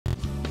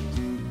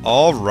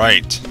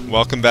Alright,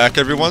 welcome back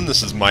everyone,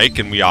 this is Mike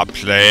and we are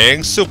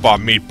playing Super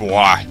Meat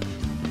Boy.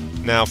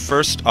 Now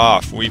first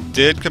off, we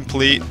did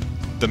complete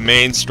the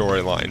main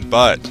storyline,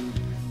 but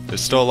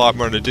there's still a lot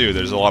more to do.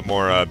 There's a lot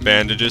more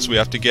bandages we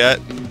have to get,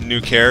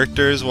 new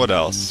characters, what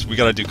else? We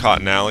gotta do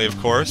Cotton Alley of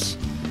course.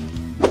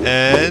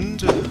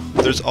 And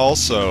there's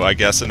also, I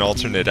guess, an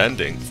alternate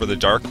ending for the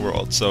Dark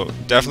World, so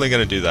definitely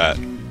gonna do that.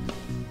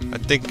 I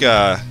think,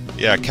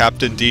 yeah,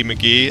 Captain D.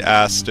 McGee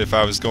asked if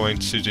I was going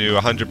to do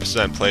 100%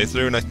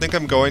 playthrough, and I think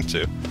I'm going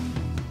to.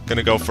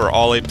 Gonna go for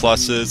all A+,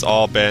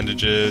 all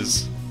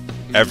bandages,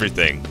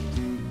 everything.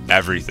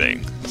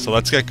 Everything. So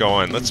let's get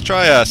going. Let's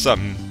try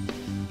something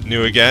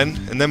new again,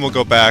 and then we'll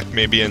go back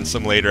maybe in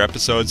some later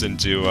episodes and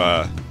do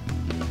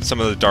some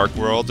of the Dark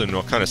World, and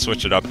we'll kind of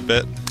switch it up a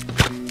bit.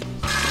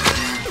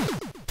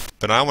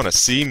 But I want to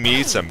see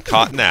me some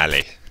Cotton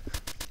Alley.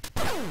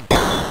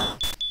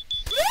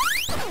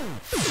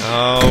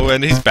 Oh,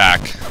 and he's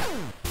back.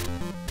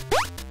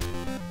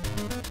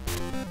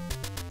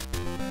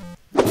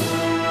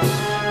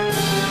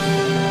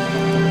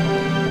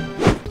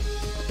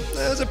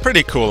 That was a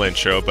pretty cool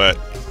intro, but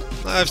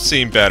I've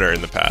seen better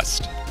in the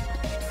past.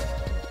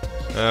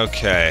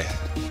 Okay.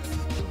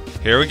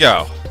 Here we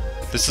go.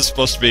 This is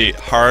supposed to be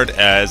hard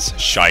as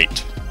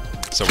shite.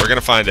 So we're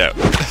gonna find out.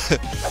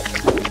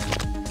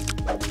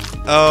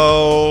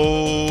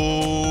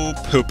 Oh,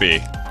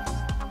 poopy.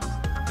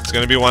 It's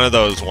gonna be one of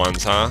those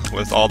ones, huh?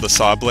 With all the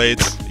saw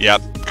blades?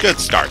 Yep, good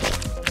start.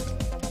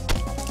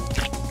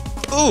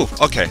 Ooh,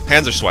 okay,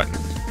 hands are sweating.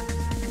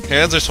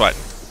 Hands are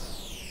sweating.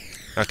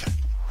 Okay.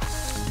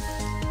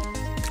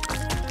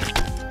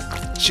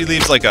 She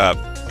leaves like a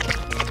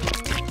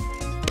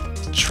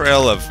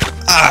trail of,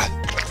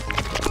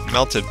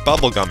 melted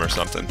bubblegum or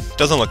something.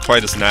 Doesn't look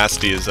quite as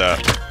nasty as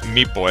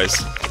Meat Boy's.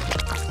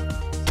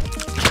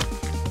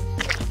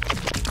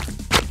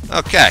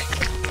 Okay.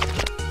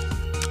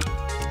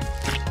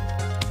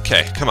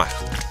 Okay, come on.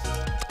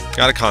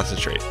 Gotta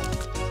concentrate.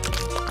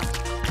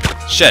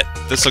 Shit,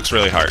 this looks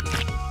really hard.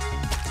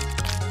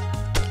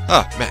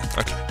 Oh, man,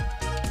 okay.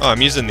 Oh,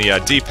 I'm using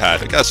the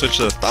D-pad. I gotta switch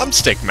to the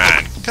thumbstick,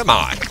 man. Come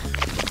on.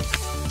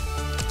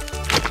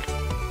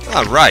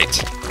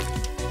 Alright.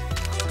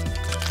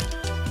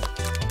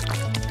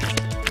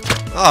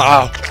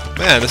 Oh,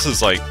 man, this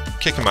is like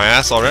kicking my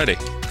ass already.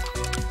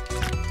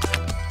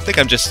 I think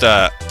I'm just,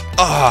 I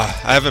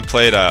haven't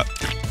played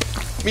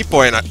Meat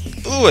Boy in a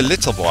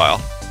little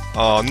while.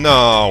 Oh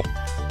no!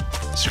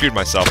 Screwed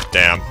myself,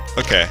 damn.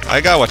 Okay,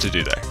 I got what to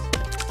do there.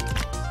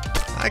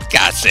 I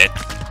got it!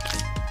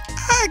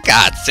 I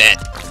got it!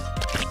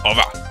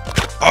 Over!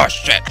 Oh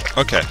shit!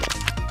 Okay.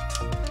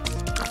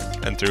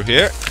 And through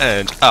here,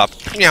 and up.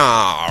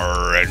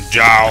 And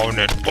down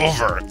and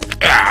over.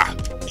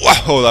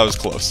 Whoa, that was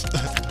close.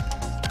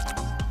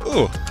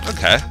 Ooh,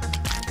 okay.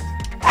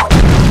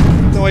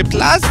 No way,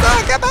 blast!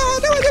 Come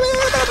on! No way,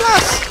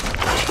 blast!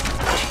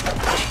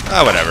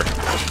 Ah, whatever.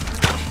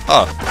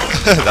 Oh,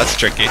 that's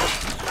tricky.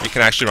 You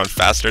can actually run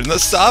faster than the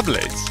saw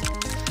blades.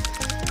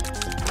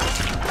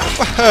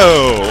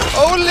 Whoa!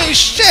 Holy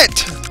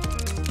shit!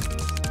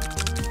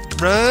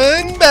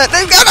 Run back!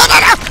 No!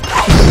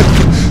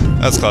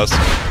 That's close.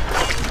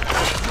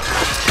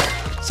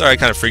 Sorry, I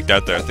kind of freaked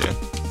out there at the end.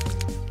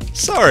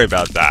 Sorry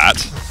about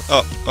that.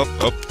 Oh.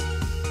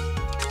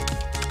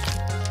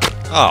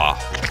 Ah.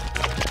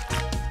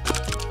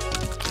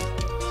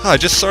 Oh,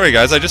 sorry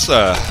guys, I just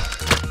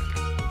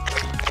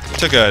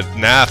took a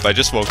nap. I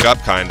just woke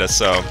up kinda,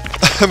 so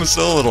I'm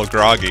still a little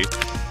groggy.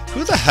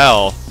 Who the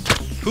hell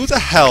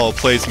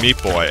plays Meat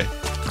Boy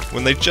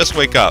when they just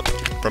wake up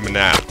from a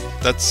nap?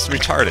 That's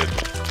retarded.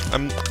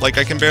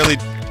 I can barely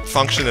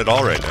function at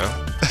all right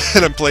now.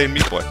 And I'm playing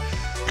Meat Boy.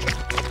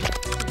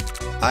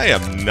 I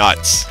am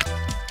nuts.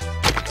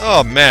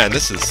 Oh man,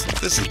 this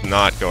is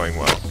not going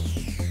well.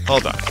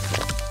 Hold on.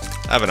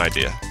 I have an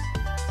idea.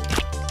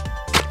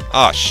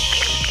 Oh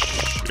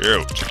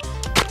shoot.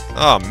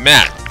 Oh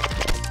man.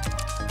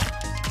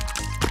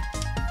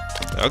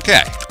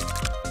 Okay.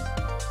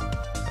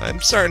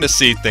 I'm starting to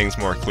see things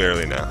more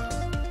clearly now.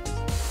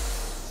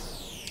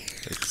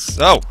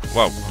 Oh,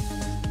 whoa.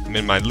 I'm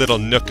in my little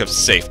nook of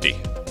safety.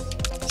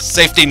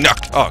 Safety nook!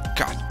 Oh,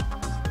 God.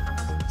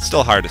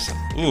 Still hard to say.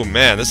 Ooh,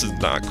 man, this is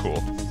not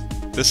cool.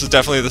 This is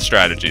definitely the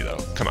strategy, though.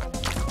 Come on.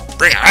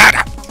 Bring it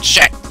out!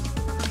 Shit!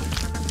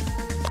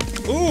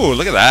 Ooh,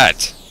 look at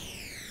that.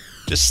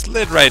 Just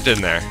slid right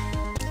in there.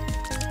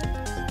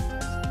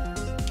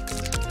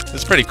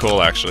 It's pretty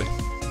cool, actually.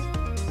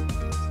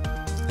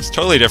 It's a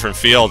totally different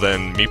feel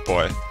than Meat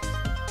Boy.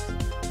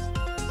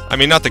 I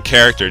mean, not the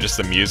character, just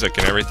the music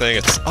and everything.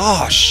 It's...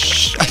 Oh,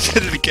 I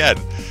did it again.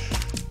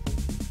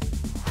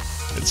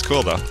 It's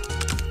cool, though.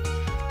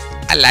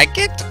 I like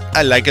it.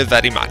 I like it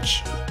very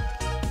much.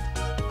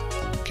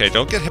 Okay,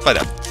 don't get hit by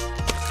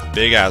that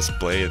big-ass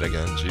blade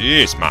again.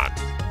 Jeez, man.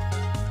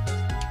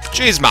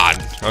 Jeez,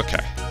 man.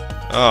 Okay.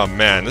 Oh,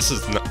 man, this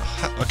is...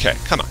 Okay,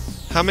 come on.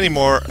 How many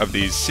more of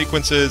these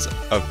sequences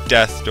of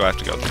death do I have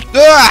to go through?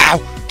 Ah!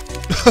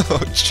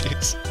 Oh,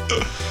 jeez.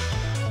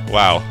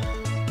 Wow.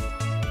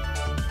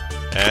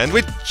 And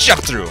we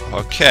jump through.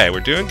 Okay, we're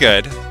doing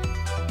good.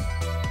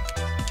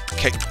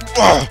 Okay.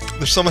 Oh,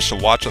 there's so much to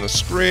watch on the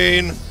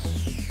screen.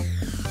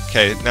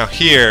 Okay, now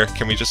here,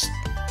 can we just...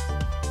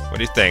 What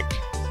do you think?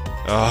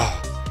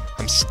 Oh,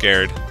 I'm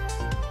scared.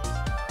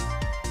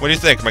 What do you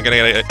think? Am I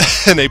gonna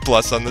get an A+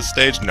 on this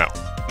stage? No.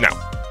 No.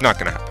 Not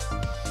gonna happen.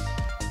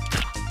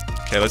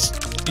 Okay, let's...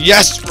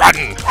 Yes!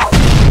 Run!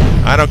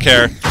 I don't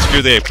care.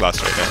 Screw the A+ right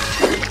now.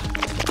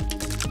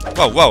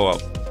 Whoa, whoa, whoa.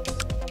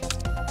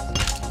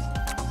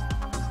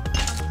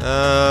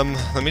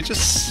 Let me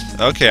just...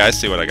 Okay, I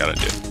see what I gotta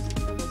do.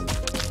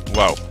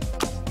 Whoa.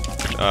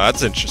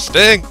 That's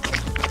interesting.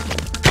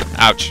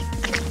 Ouch.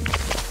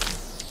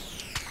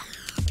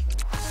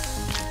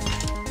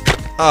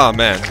 Oh,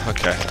 man.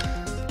 Okay.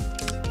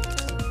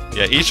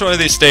 Yeah, each one of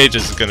these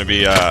stages is gonna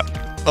be, a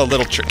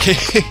little tricky.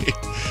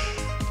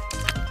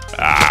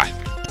 Ah.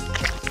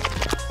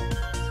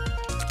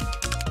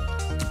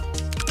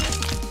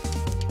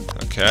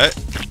 Okay.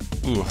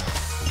 Ooh.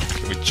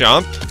 Can we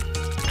jump?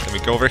 Then we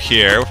go over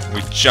here.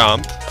 We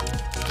jump.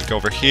 We go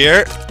over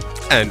here.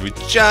 And we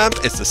jump.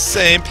 It's the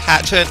same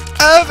pattern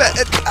over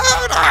and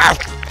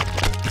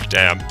over.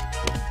 Damn.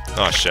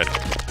 Oh, shit.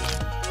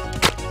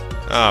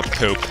 Ah,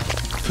 poop.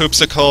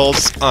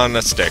 Poopsicles on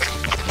a stick.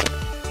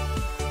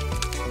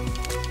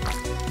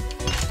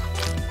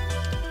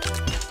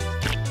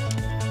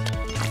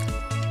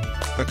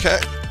 Okay.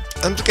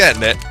 I'm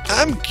getting it.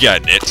 I'm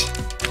getting it.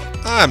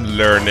 I'm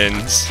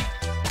learning.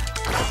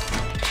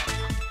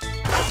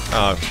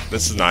 Oh,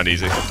 this is not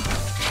easy.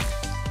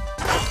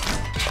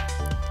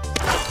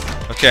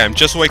 Okay, I'm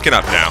just waking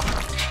up now.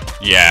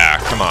 Yeah,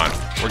 come on.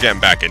 We're getting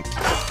back in.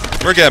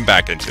 We're getting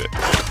back into it.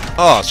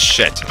 Oh,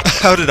 shit.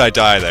 How did I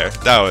die there?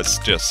 That was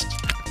just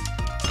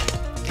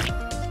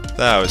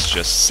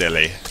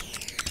silly.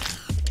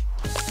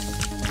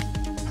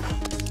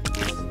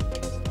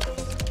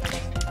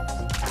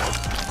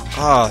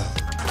 Oh,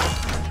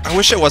 I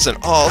wish it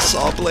wasn't all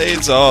saw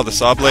blades. Oh, the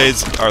saw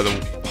blades are the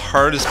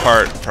hardest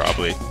part,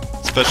 probably.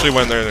 Especially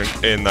when they're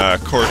in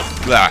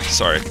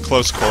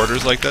close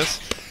quarters like this.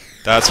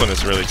 That's when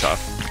it's really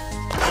tough.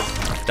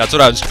 That's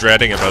what I was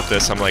dreading about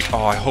this. I'm like,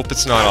 oh, I hope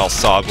it's not all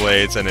saw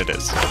blades, and it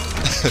is.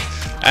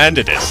 And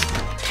it is.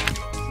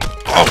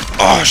 Oh,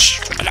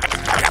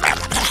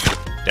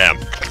 damn.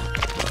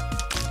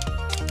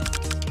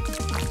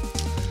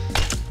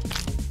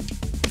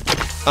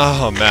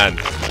 Oh, man.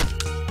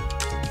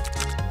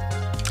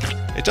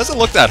 It doesn't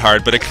look that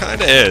hard, but it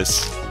kinda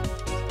is.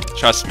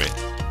 Trust me.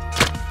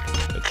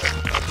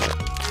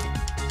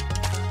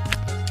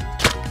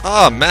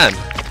 Oh, man.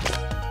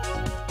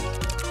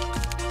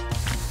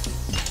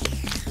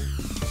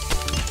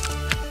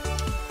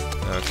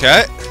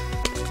 Okay.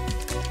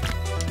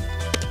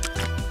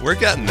 We're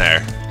getting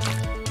there.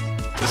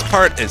 This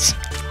part is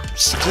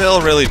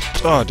still really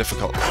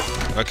difficult.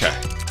 Okay.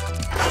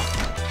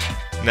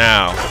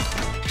 Now,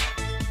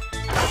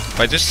 if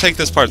I just take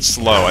this part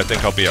slow, I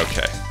think I'll be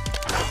okay.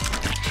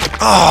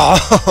 Oh!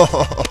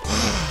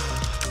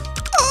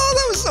 Oh,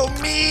 that was so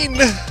mean!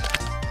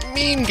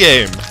 Mean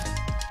game.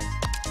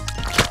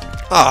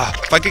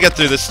 If I could get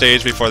through this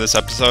stage before this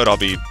episode, I'll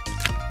be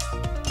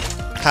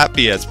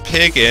happy as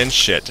pig in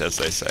shit, as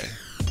they say.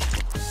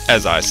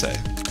 As I say.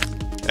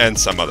 And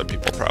some other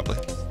people, probably.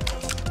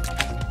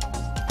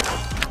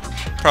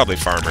 Probably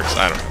farmers.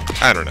 I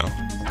don't know.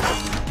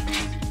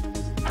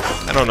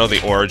 I don't know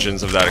the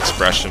origins of that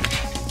expression.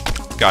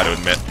 Gotta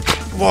admit.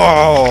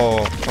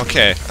 Whoa!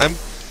 Okay, I'm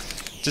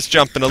just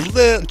jumping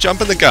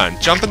jumping the gun,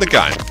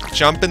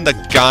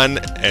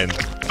 and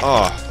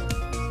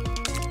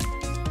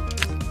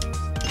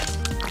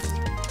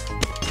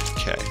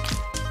okay.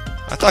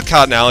 I thought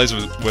Cotton Alleys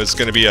was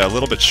going to be a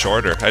little bit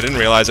shorter. I didn't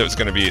realize it was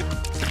going to be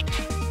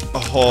a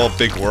whole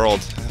big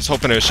world. I was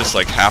hoping it was just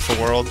like half a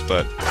world,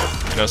 but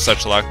no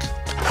such luck.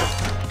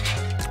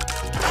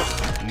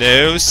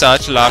 No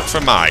such luck for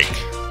Mike.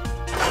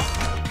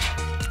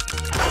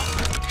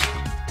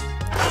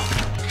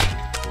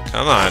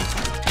 Come on.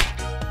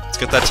 Let's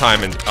get that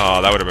time in.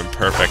 Oh, that would have been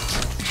perfect.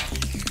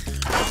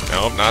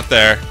 Nope, not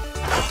there.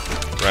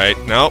 Right,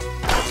 nope.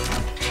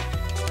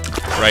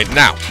 Right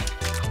now.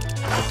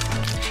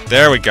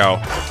 There we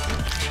go.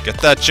 Get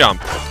that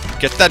jump.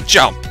 Get that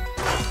jump.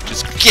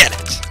 Just get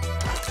it.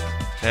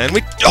 And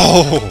we...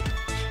 Oh!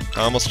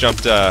 I almost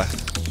jumped a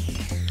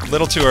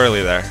little too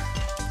early there.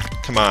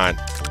 Come on.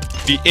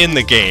 Be in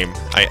the game.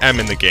 I am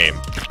in the game.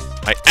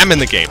 I am in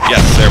the game.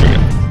 Yes, there we go.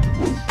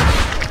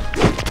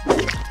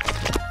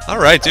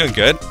 Alright, doing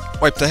good.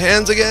 Wipe the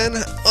hands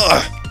again.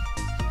 Ugh.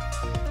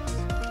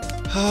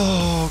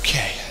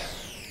 Okay.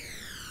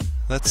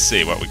 Let's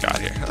see what we got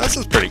here. This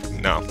is pretty...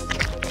 No.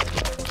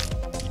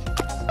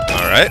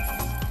 Alright.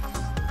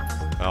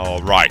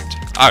 Alright.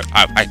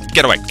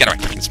 Get away, get away.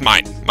 It's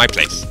mine. My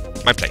place.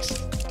 My place.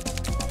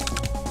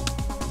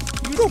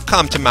 You don't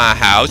come to my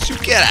house. You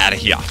get out of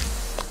here.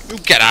 You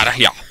get out of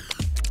here.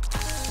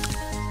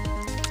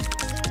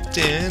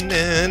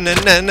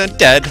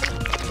 Dead.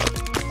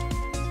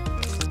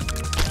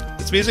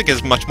 This music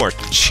is much more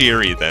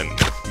cheery than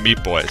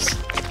Meat Boy's.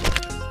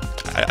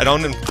 I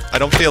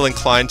don't feel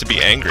inclined to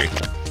be angry.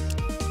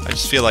 I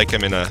just feel like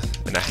I'm in a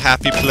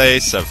happy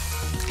place of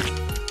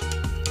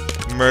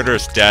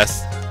murderous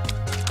death.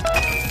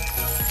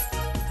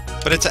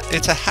 But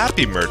it's a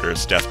happy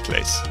murderous death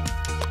place.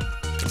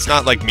 It's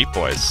not like Meat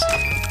Boys.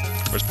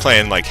 We're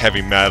playing like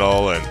heavy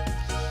metal and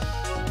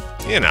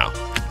you know.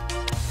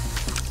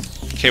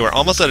 Okay, we're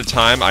almost out of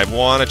time. I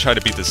want to try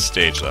to beat this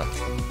stage though,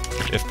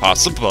 if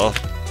possible.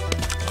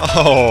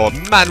 Oh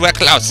man, we're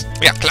close.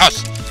 We are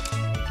close.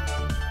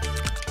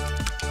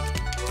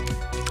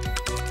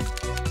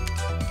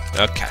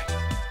 Okay.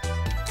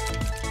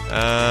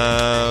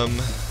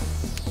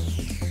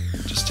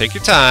 Just take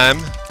your time.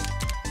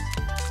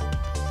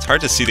 It's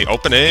hard to see the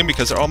opening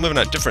because they're all moving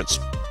at different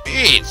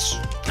speeds.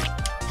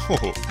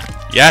 Ooh.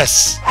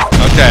 Yes!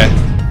 Okay.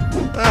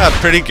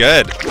 Pretty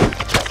good.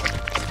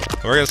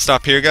 We're gonna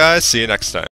stop here, guys. See you next time.